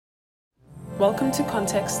Welcome to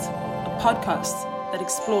Context, a podcast that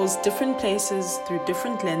explores different places through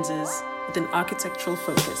different lenses with an architectural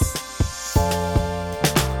focus.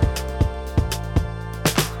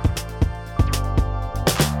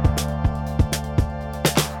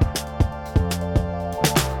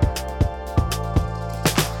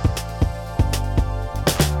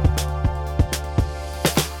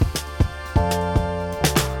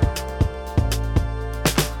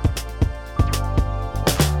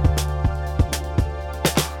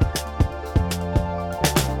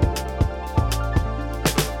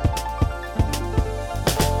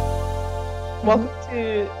 Welcome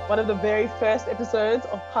to one of the very first episodes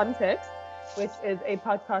of Context, which is a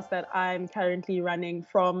podcast that I'm currently running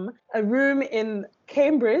from a room in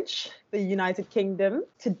Cambridge, the United Kingdom.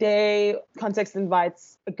 Today, Context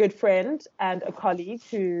invites a good friend and a colleague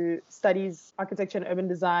who studies architecture and urban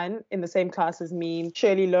design in the same class as me,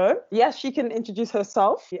 Shirley Lowe. Yes, she can introduce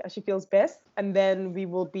herself as she feels best. And then we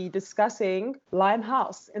will be discussing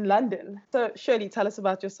Limehouse in London. So Shirley, tell us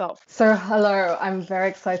about yourself. So hello, I'm very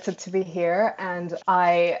excited to be here, and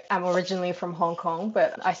I am originally from Hong Kong,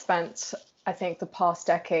 but I spent I think the past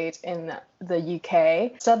decade in the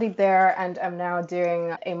UK, studied there, and am now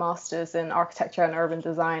doing a master's in architecture and urban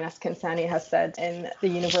design, as Kinsani has said, in the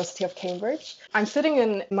University of Cambridge. I'm sitting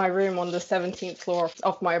in my room on the 17th floor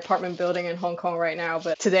of my apartment building in Hong Kong right now,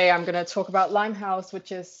 but today I'm going to talk about Limehouse,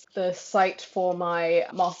 which is the site for my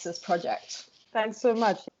master's project. Thanks so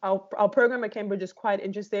much. Our program at Cambridge is quite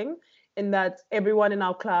interesting in that everyone in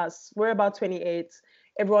our class, we're about 28,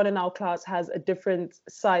 everyone in our class has a different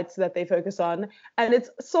site that they focus on. And it's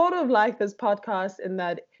sort of like this podcast in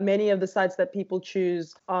that many of the sites that people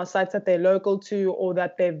choose are sites that they're local to, or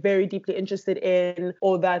that they're very deeply interested in,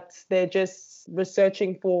 or that they're just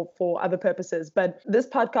researching for other purposes. But this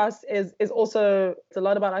podcast is also, it's a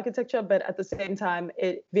lot about architecture, but at the same time,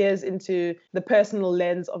 it veers into the personal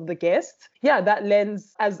lens of the guest. Yeah, that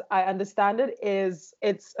lens, as I understand it,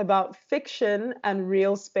 it's about fiction and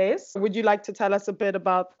real space. Would you like to tell us a bit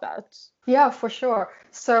about that? Yeah, for sure.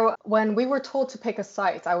 So when we were told to pick a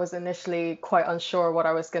site, I was initially quite unsure what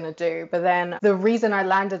I was going to do. But then the reason I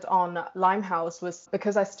landed on Limehouse was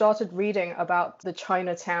because I started reading about the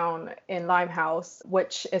Chinatown in Limehouse,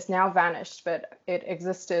 which is now vanished, but it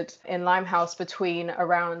existed in Limehouse between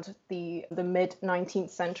around the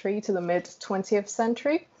mid-19th century to the mid-20th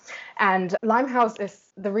century. And Limehouse is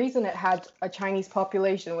the reason it had a Chinese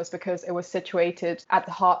population was because it was situated at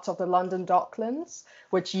the heart of the London Docklands,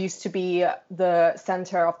 which used to be the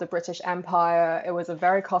center of the British Empire. It was a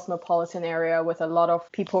very cosmopolitan area with a lot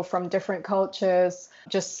of people from different cultures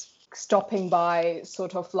just stopping by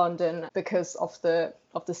sort of London because of the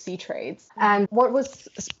sea trades. And what was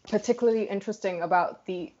particularly interesting about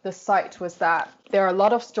the site was that there are a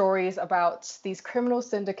lot of stories about these criminal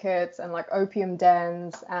syndicates and like opium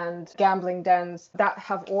dens and gambling dens that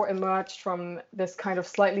have all emerged from this kind of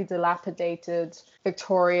slightly dilapidated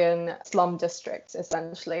Victorian slum district,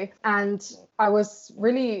 essentially. And I was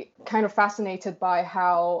really kind of fascinated by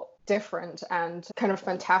how different and kind of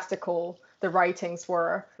fantastical the writings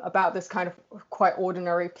were about this kind of quite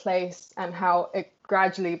ordinary place, and how it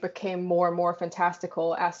gradually became more and more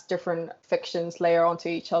fantastical as different fictions layer onto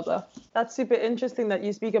each other. That's super interesting that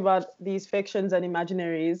you speak about these fictions and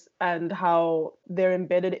imaginaries and how they're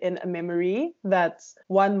embedded in a memory that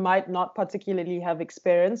one might not particularly have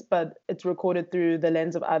experienced, but it's recorded through the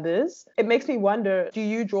lens of others. It makes me wonder, do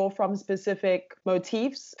you draw from specific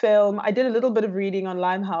motifs? Film, I did a little bit of reading on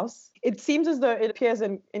Limehouse. It seems as though it appears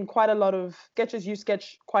in quite a lot of sketches. You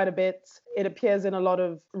sketch quite a bit. It appears in a lot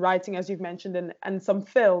of writing, as you've mentioned, and some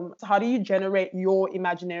film. How do you generate your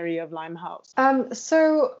imaginary of Limehouse?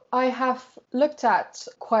 So I have looked at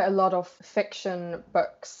quite a lot of fiction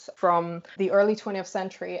books from the early 20th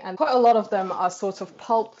century, and quite a lot of them are sort of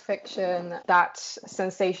pulp fiction that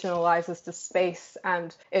sensationalizes the space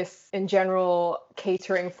and is in general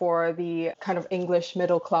catering for the kind of English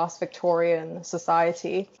middle class Victorian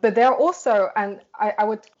society. But there are also, and I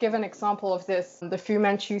would give an example of this, the Fu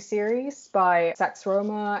Manchu series by Sax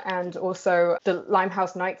Rohmer, and also the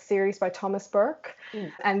Limehouse Nights series by Thomas Burke.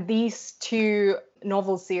 And these two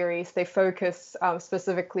novel series, they focus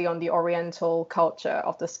specifically on the Oriental culture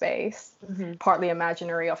of the space, partly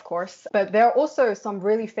imaginary, of course. But there are also some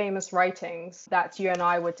really famous writings that you and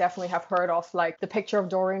I would definitely have heard of, like The Picture of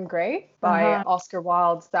Dorian Gray by Oscar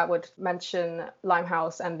Wilde, that would mention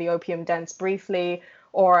Limehouse and the opium dens briefly.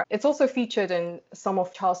 Or it's also featured in some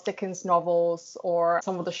of Charles Dickens' novels or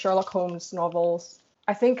some of the Sherlock Holmes novels.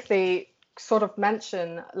 I think they sort of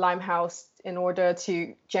mention Limehouse in order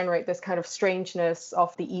to generate this kind of strangeness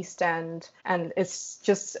of the East End. And it's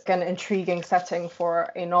just an intriguing setting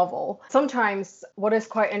for a novel. Sometimes what is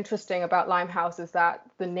quite interesting about Limehouse is that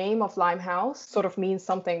the name of Limehouse sort of means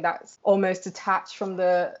something that's almost detached from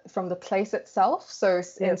the place itself. So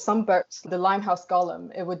in some books, the Limehouse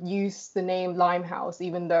Golem, it would use the name Limehouse,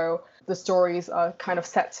 even though the stories are kind of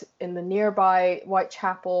set in the nearby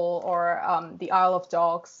Whitechapel or the Isle of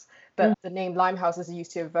Dogs. But the name Limehouse is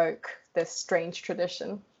used to evoke this strange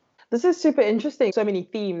tradition. This is super interesting. So many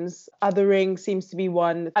themes. Othering seems to be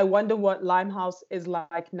one. I wonder what Limehouse is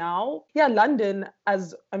like now. Yeah, London,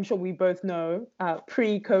 as I'm sure we both know,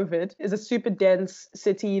 pre-COVID, is a super dense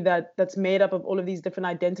city that's made up of all of these different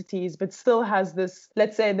identities, but still has this,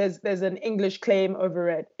 let's say there's an English claim over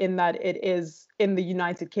it in that it is in the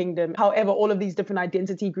United Kingdom. However, all of these different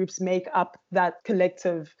identity groups make up that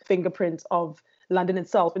collective fingerprint of London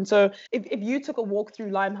itself. And so if you took a walk through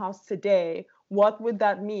Limehouse today, what would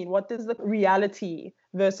that mean? What does the reality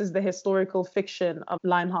versus the historical fiction of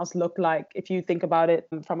Limehouse look like if you think about it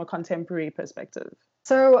from a contemporary perspective?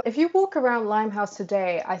 So if you walk around Limehouse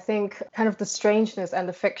today, I think kind of the strangeness and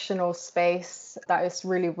the fictional space that is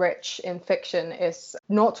really rich in fiction is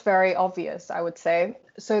not very obvious, I would say.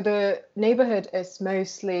 So the neighborhood is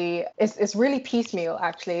it's really piecemeal,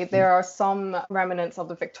 actually. There are some remnants of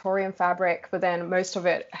the Victorian fabric, but then most of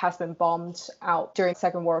it has been bombed out during the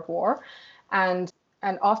Second World War. And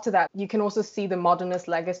after that, you can also see the modernist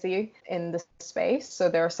legacy in the space. So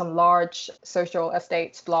there are some large social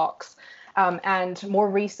estates blocks. And more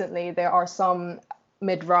recently, there are some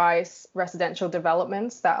mid-rise residential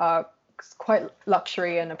developments that are quite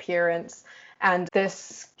luxury in appearance. And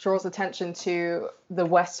this draws attention to the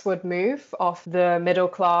westward move of the middle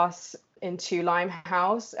class into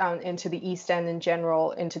Limehouse and into the East End in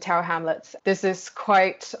general, into Tower Hamlets. This is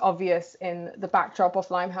quite obvious in the backdrop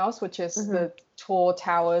of Limehouse, which is the tall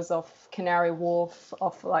towers of Canary Wharf,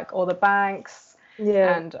 of like all the banks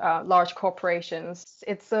and large corporations.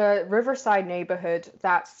 It's a riverside neighborhood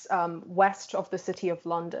that's west of the City of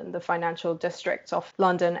London, the financial district of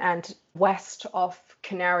London, and west of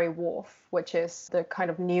Canary Wharf, which is the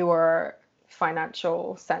kind of newer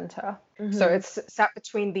financial center. So it's sat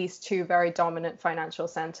between these two very dominant financial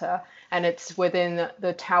center, and it's within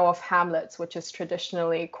the Tower of Hamlets, which is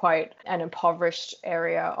traditionally quite an impoverished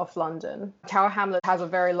area of London. Tower Hamlets has a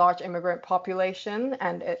very large immigrant population,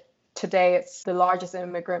 and today it's the largest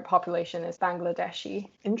immigrant population is Bangladeshi.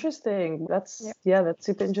 Interesting. That's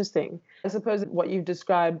super interesting. I suppose what you've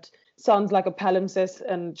described sounds like a palimpsest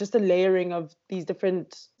and just a layering of these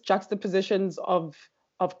different juxtapositions of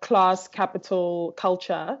class, capital,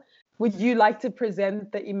 culture. Would you like to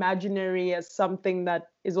present the imaginary as something that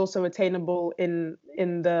is also attainable in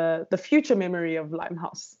the future memory of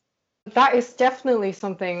Limehouse? That is definitely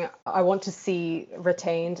something I want to see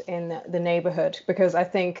retained in the neighborhood, because I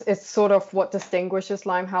think it's sort of what distinguishes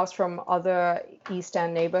Limehouse from other East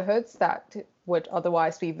End neighborhoods that would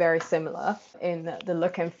otherwise be very similar in the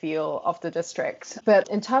look and feel of the district. But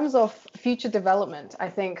in terms of future development, I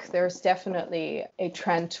think there's definitely a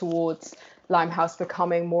trend towards Limehouse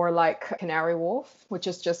becoming more like Canary Wharf, which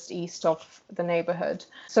is just east of the neighborhood.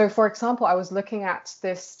 So, for example, I was looking at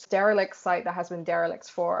this derelict site that has been derelict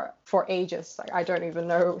for ages. Like, I don't even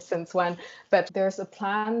know since when, but there's a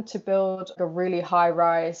plan to build a really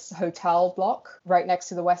high-rise hotel block right next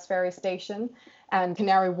to the West Ferry station. And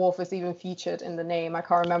Canary Wharf is even featured in the name. I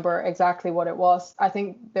can't remember exactly what it was. I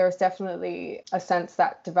think there's definitely a sense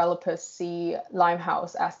that developers see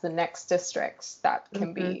Limehouse as the next district that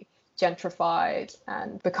can be gentrified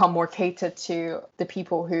and become more catered to the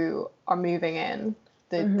people who are moving in,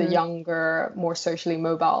 the younger, more socially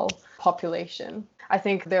mobile population. I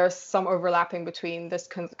think there's some overlapping between this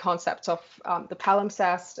concept of the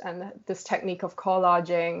palimpsest and this technique of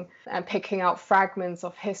collaging and picking out fragments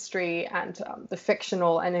of history and the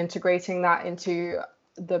fictional and integrating that into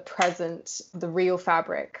the present, the real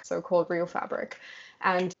fabric, so-called real fabric.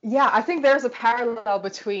 And yeah, I think there's a parallel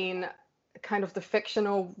between kind of the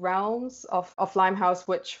fictional realms of Limehouse,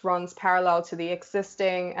 which runs parallel to the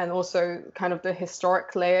existing, and also kind of the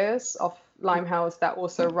historic layers of Limehouse that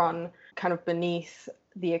also run kind of beneath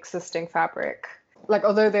the existing fabric. Like,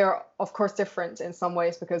 although they're of course different in some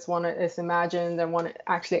ways, because one is imagined and one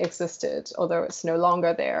actually existed, although it's no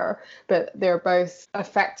longer there, but they're both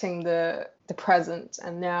affecting the present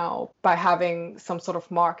and now by having some sort of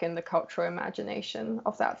mark in the cultural imagination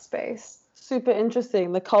of that space. Super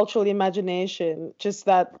interesting. The cultural imagination, just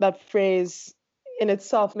that phrase in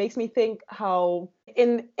itself makes me think how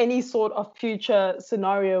in any sort of future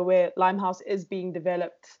scenario where Limehouse is being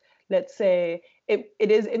developed, let's say, it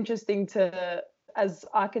is interesting to, as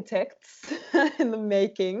architects in the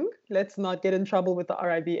making, let's not get in trouble with the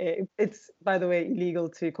RIBA. It's, by the way, illegal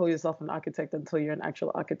to call yourself an architect until you're an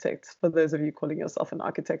actual architect, for those of you calling yourself an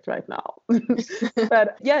architect right now.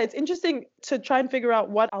 But yeah, it's interesting to try and figure out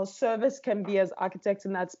what our service can be as architects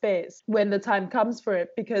in that space when the time comes for it.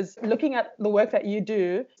 Because looking at the work that you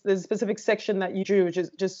do, there's a specific section that you drew, which is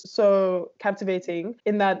just so captivating,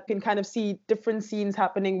 in that you can kind of see different scenes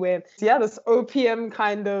happening where, yeah, this opium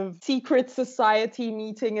kind of secret society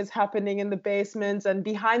meeting is happening in the basement, and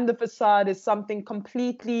behind the facade is something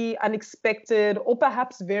completely unexpected, or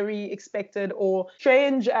perhaps very expected, or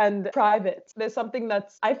strange and private. There's something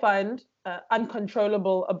that's, I find,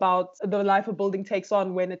 uncontrollable about the life a building takes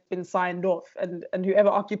on when it's been signed off, and whoever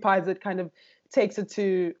occupies it kind of takes it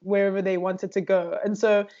to wherever they want it to go. And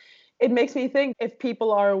so it makes me think, if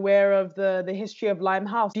people are aware of the history of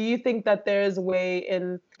Limehouse, do you think that there is a way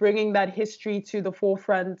in bringing that history to the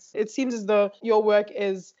forefront? It seems as though your work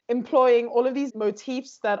is employing all of these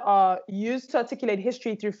motifs that are used to articulate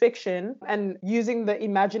history through fiction, and using the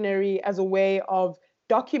imaginary as a way of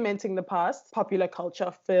documenting the past, popular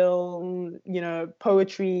culture, film,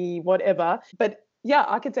 poetry, whatever. But yeah,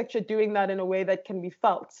 architecture doing that in a way that can be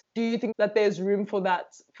felt. Do you think that there's room for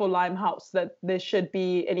that for Limehouse, that there should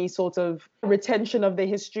be any sort of retention of the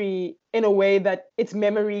history in a way that its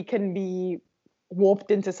memory can be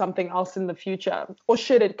warped into something else in the future? Or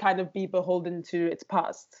should it kind of be beholden to its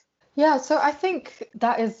past? Yeah, so I think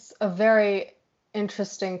that is a very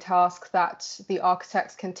interesting task that the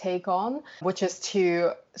architects can take on, which is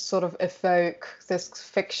to sort of evoke this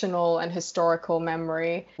fictional and historical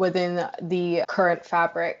memory within the current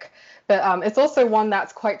fabric. But it's also one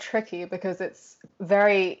that's quite tricky, because it's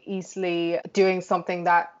very easily doing something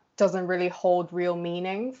that doesn't really hold real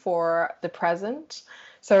meaning for the present.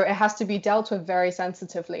 So it has to be dealt with very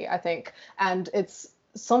sensitively, I think. And it's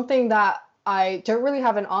something that I don't really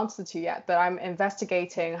have an answer to yet, but I'm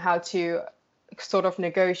investigating how to sort of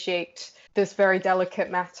negotiate this very delicate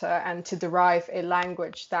matter and to derive a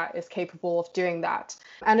language that is capable of doing that.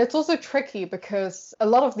 And it's also tricky because a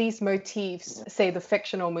lot of these motifs, say the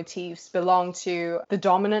fictional motifs, belong to the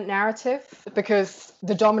dominant narrative, because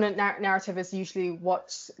the dominant narrative is usually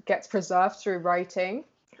what gets preserved through writing.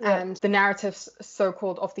 Yeah. And the narratives,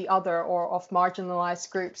 so-called, of the other or of marginalized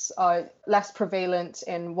groups are less prevalent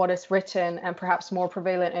in what is written, and perhaps more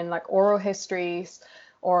prevalent in like oral histories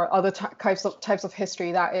or other types of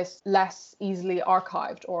history that is less easily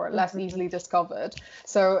archived or less easily discovered.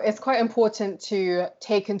 So it's quite important to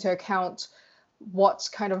take into account what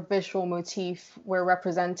kind of visual motif we're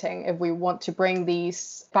representing if we want to bring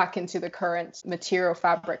these back into the current material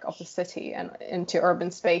fabric of the city and into urban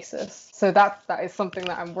spaces. So that is something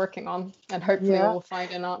that I'm working on, and hopefully we'll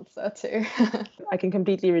find an answer to. I can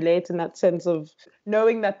completely relate in that sense of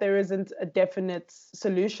knowing that there isn't a definite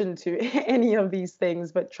solution to any of these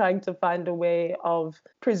things, but trying to find a way of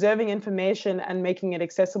preserving information and making it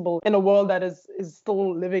accessible in a world that is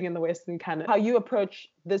still living in the Western canon. How you approach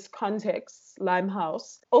this context,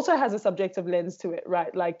 Limehouse, also has a subjective lens to it,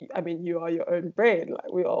 right? Like, I mean, you are your own brain,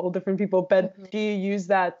 like we are all different people, but do you use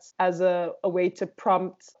that as a way to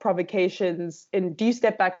prompt provocations? Do you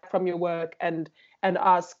step back from your work and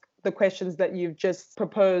ask the questions that you've just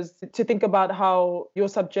proposed, to think about how your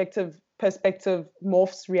subjective perspective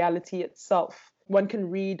morphs reality itself? One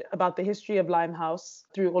can read about the history of Limehouse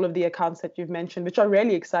through all of the accounts that you've mentioned, which are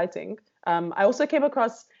really exciting. I also came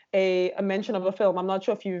across a mention of a film. I'm not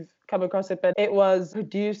sure if you've come across it, but it was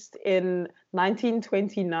produced in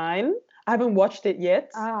 1929. I haven't watched it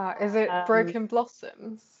yet. Is it Broken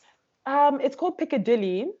Blossoms? It's called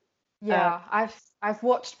Piccadilly. Yeah, I've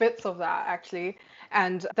watched bits of that actually,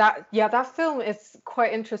 and that film is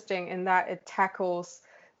quite interesting in that it tackles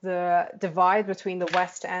the divide between the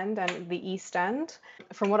West End and the East End.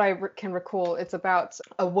 From what I can recall, it's about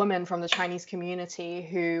a woman from the Chinese community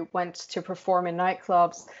who went to perform in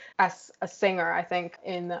nightclubs as a singer, I think,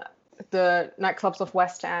 in the nightclubs of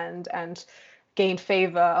West End, and gained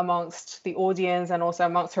favor amongst the audience and also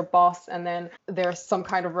amongst her boss. And then there's some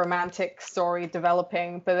kind of romantic story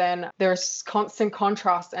developing, but then there's constant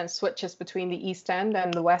contrast and switches between the East End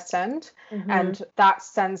and the West End. And that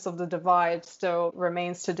sense of the divide still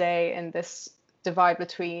remains today, in this divide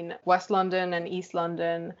between West London and East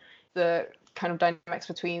London, the kind of dynamics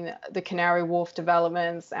between the Canary Wharf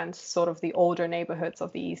developments and sort of the older neighborhoods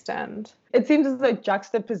of the East End. It seems as though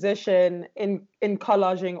juxtaposition in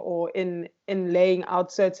collaging or in laying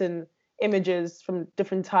out certain images from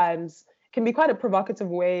different times can be quite a provocative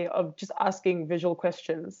way of just asking visual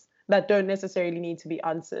questions. that don't necessarily need to be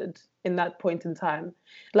answered in that point in time.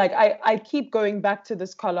 Like I keep going back to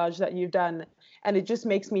this collage that you've done, and it just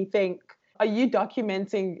makes me think, are you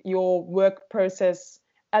documenting your work process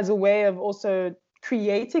as a way of also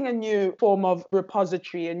creating a new form of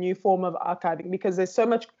repository, a new form of archiving? Because there's so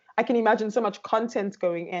much, I can imagine so much content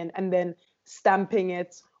going in and then stamping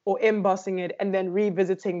it or embossing it and then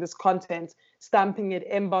revisiting this content, stamping it,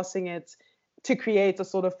 embossing it to create a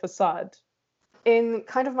sort of facade. In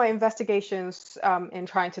kind of my investigations in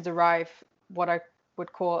trying to derive what I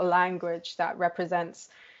would call a language that represents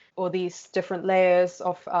all these different layers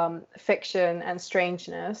of fiction and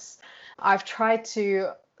strangeness, I've tried to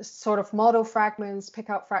sort of model fragments, pick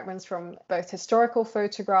out fragments from both historical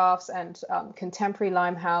photographs and contemporary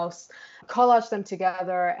Limehouse, collage them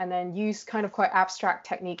together, and then use kind of quite abstract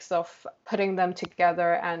techniques of putting them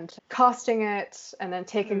together and casting it, and then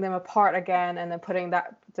taking them apart again, and then putting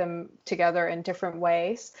them together in different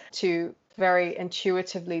ways to very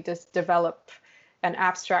intuitively just develop an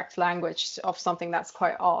abstract language of something that's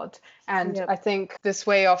quite odd. And I think this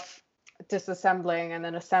way of disassembling and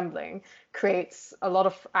then assembling creates a lot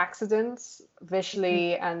of accidents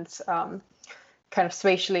visually and kind of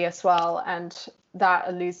spatially as well, and that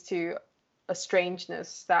alludes to a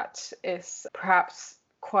strangeness that is perhaps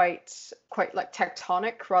quite like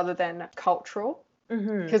tectonic rather than cultural,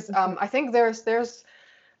 because I think there's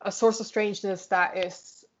a source of strangeness that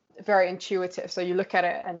is very intuitive, so you look at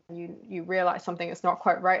it and you realize something is not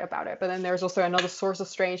quite right about it, but then there's also another source of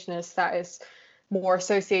strangeness that is more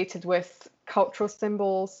associated with cultural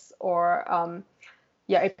symbols or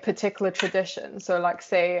a particular tradition. So like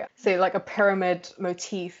say like a pyramid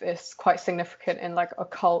motif is quite significant in like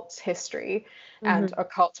occult history and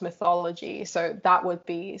occult mythology. So that would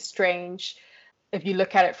be strange if you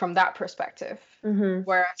look at it from that perspective.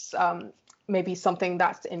 Whereas maybe something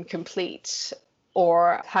that's incomplete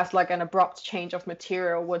or has like an abrupt change of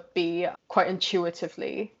material would be quite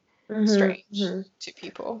intuitively strange to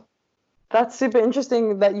people. That's super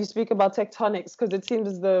interesting that you speak about tectonics, because it seems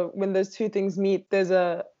as though when those two things meet, there's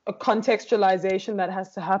a contextualization that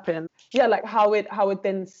has to happen. Yeah, like how it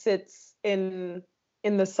then sits in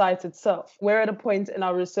the site itself. We're at a point in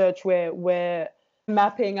our research where we're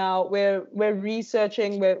mapping out, we're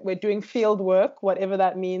researching, we're doing field work, whatever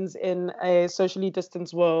that means in a socially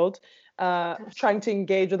distanced world, trying to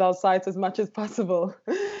engage with our sites as much as possible,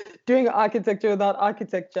 doing architecture without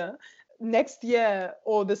architecture. Next year,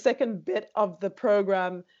 or the second bit of the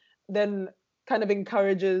program, then kind of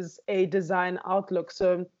encourages a design outlook.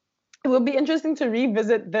 So it will be interesting to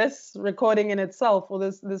revisit this recording in itself, or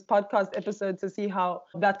this podcast episode, to see how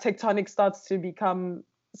that tectonic starts to become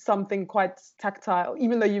something quite tactile,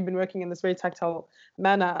 even though you've been working in this very tactile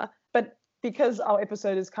manner. But because our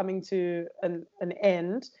episode is coming to an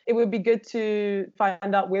end, it would be good to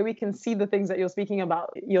find out where we can see the things that you're speaking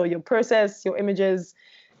about, your process, your images.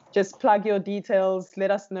 Just plug your details,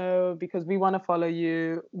 let us know, because we want to follow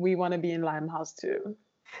you. We want to be in Limehouse too.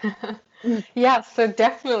 Yeah, so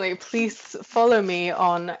definitely please follow me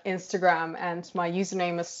on Instagram, and my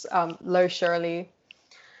username is LoShirley,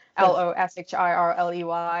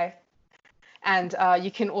 LoShirley. And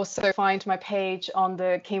you can also find my page on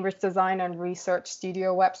the Cambridge Design and Research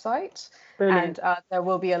Studio website. Brilliant. And there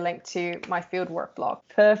will be a link to my fieldwork blog.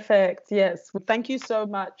 Perfect. Yes. Well, thank you so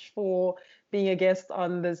much for being a guest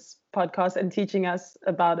on this podcast and teaching us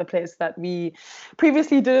about a place that we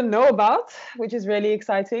previously didn't know about, which is really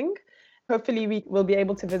exciting. Hopefully we will be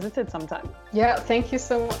able to visit it sometime. Yeah, thank you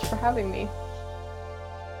so much for having me.